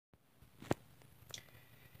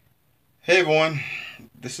Hey everyone,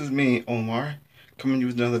 this is me, Omar, coming to you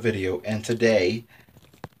with another video, and today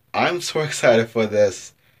I'm so excited for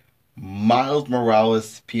this Miles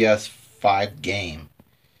Morales PS5 game.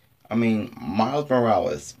 Miles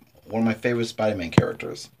Morales, one of my favorite Spider-Man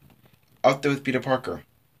characters, up there with Peter Parker.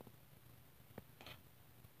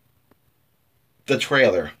 The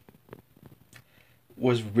trailer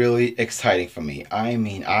was really exciting for me.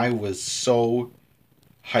 I was so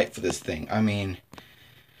hyped for this thing.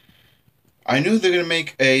 I knew they're gonna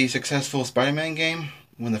make a successful Spider-Man game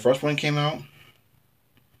when the first one came out,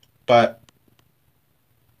 but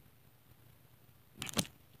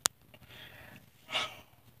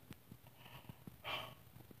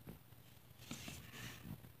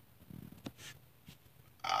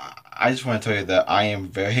I just want to tell you that I am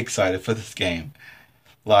very excited for this game.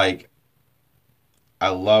 Like, I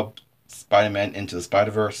love Spider-Man Into the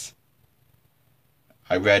Spider-Verse.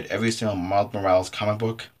 I read every single Miles Morales comic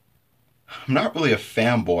book. I'm not really a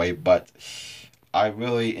fanboy, but I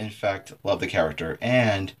really, in fact, love the character,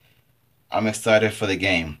 and I'm excited for the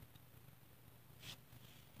game.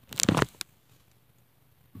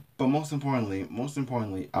 But most importantly,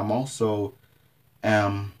 I'm also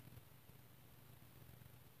am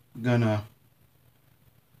gonna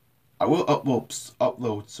I will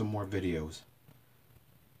upload some more videos,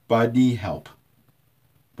 but I need help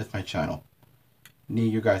with my channel.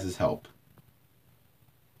 Need your guys' help.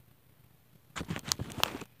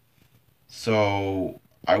 So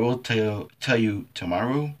I will tell you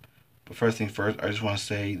tomorrow. But first thing first, I just want to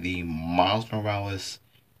say the Miles Morales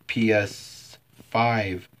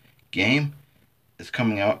PS5 game is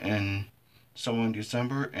coming out in somewhere in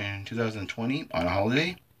December in 2020 on a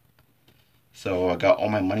holiday. So I got all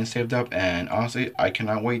my money saved up, and honestly, I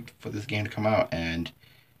cannot wait for this game to come out, and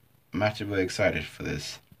I'm actually really excited for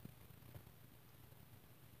this.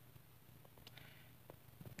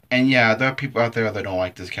 And yeah, there are people out there that don't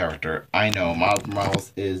like this character. I know, Miles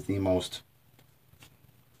Morales is the most...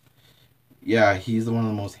 Yeah, he's one of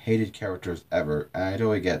the most hated characters ever, and I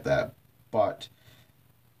totally get that. But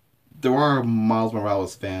there are Miles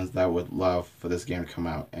Morales fans that would love for this game to come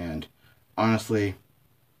out, and honestly,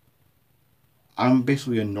 I'm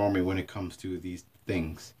basically a normie when it comes to these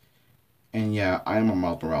things. And yeah, I am a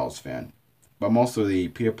Miles Morales fan, but I'm also the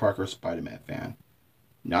Peter Parker Spider-Man fan.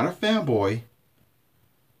 Not a fanboy,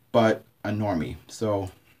 but a normie.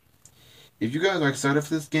 So, if you guys are excited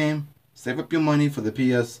for this game, save up your money for the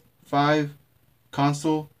PS5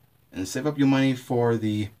 console, and save up your money for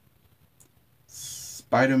the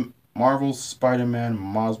Marvel Spider-Man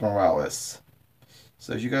Miles Morales.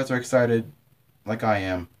 So if you guys are excited, like I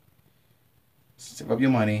am, save up your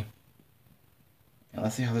money, and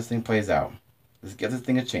let's see how this thing plays out. Let's give this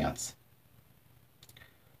thing a chance.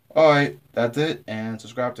 Alright, that's it, and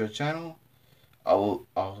subscribe to the channel. I'll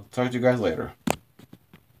talk to you guys later.